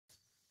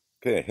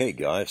Okay, hey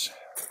guys,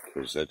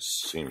 because that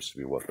seems to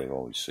be what they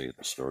always say at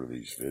the start of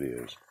these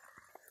videos.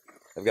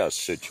 I've got a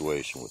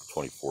situation with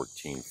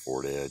 2014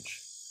 Ford Edge.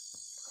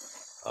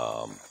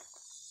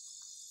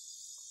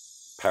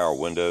 Power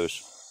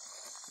windows,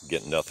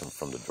 get nothing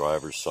from the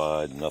driver's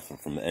side, nothing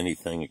from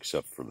anything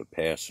except for the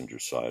passenger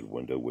side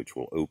window, which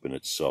will open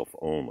itself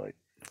only.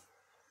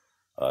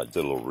 Did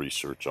a little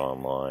research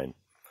online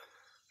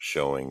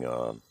showing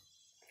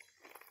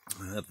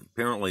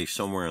apparently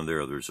somewhere in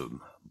there's a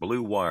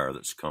blue wire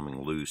that's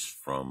coming loose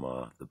from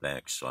the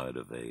back side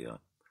of a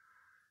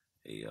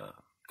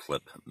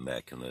clip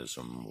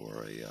mechanism,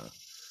 or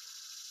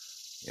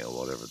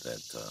whatever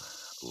that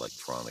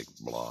electronic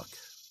block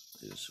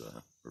is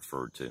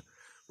referred to.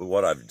 But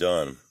what I've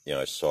done,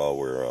 I saw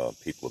where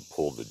people had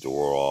pulled the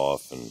door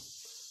off and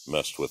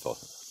messed with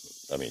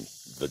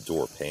the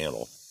door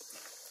panel,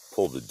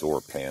 pulled the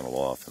door panel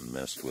off and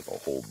messed with a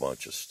whole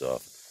bunch of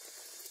stuff.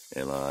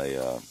 And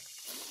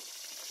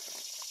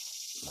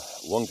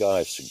one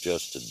guy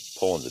suggested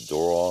pulling the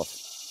door off,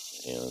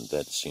 and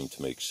that seemed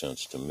to make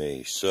sense to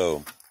me.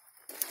 So,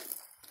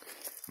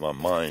 my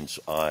mind's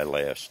eye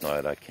last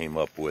night, I came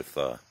up with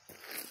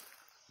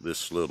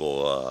this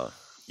little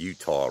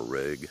Utah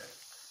rig,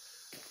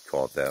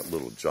 called that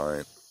Little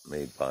Giant,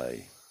 made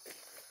by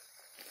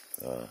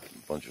a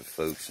bunch of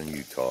folks in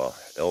Utah,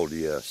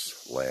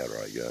 LDS ladder,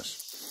 I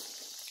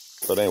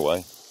guess. But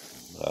anyway,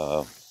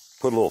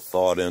 put a little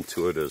thought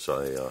into it as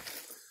I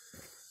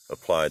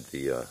applied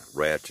the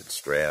ratchet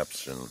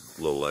straps and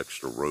a little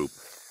extra rope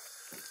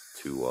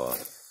to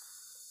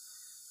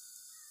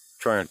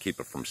try and keep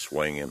it from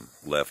swinging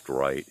left,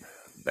 right,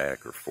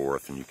 back, or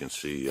forth. And you can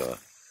see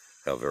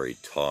how very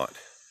taut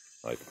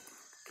I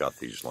got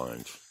these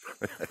lines.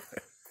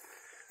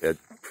 It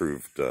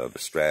proved, the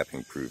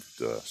strapping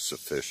proved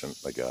sufficient.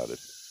 I got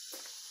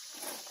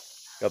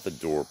the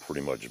door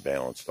pretty much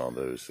balanced on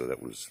those, so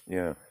that was,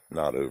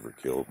 not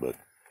overkill, but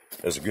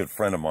as a good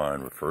friend of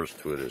mine refers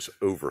to it as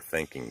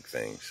overthinking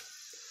things.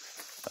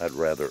 I'd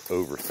rather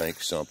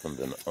overthink something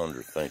than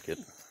underthink it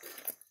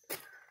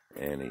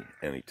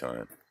any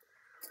time.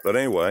 But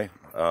anyway,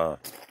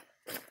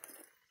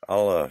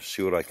 I'll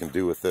see what I can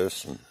do with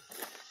this and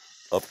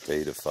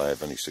update if I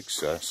have any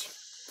success,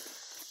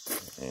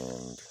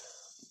 and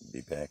be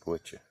back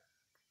with you.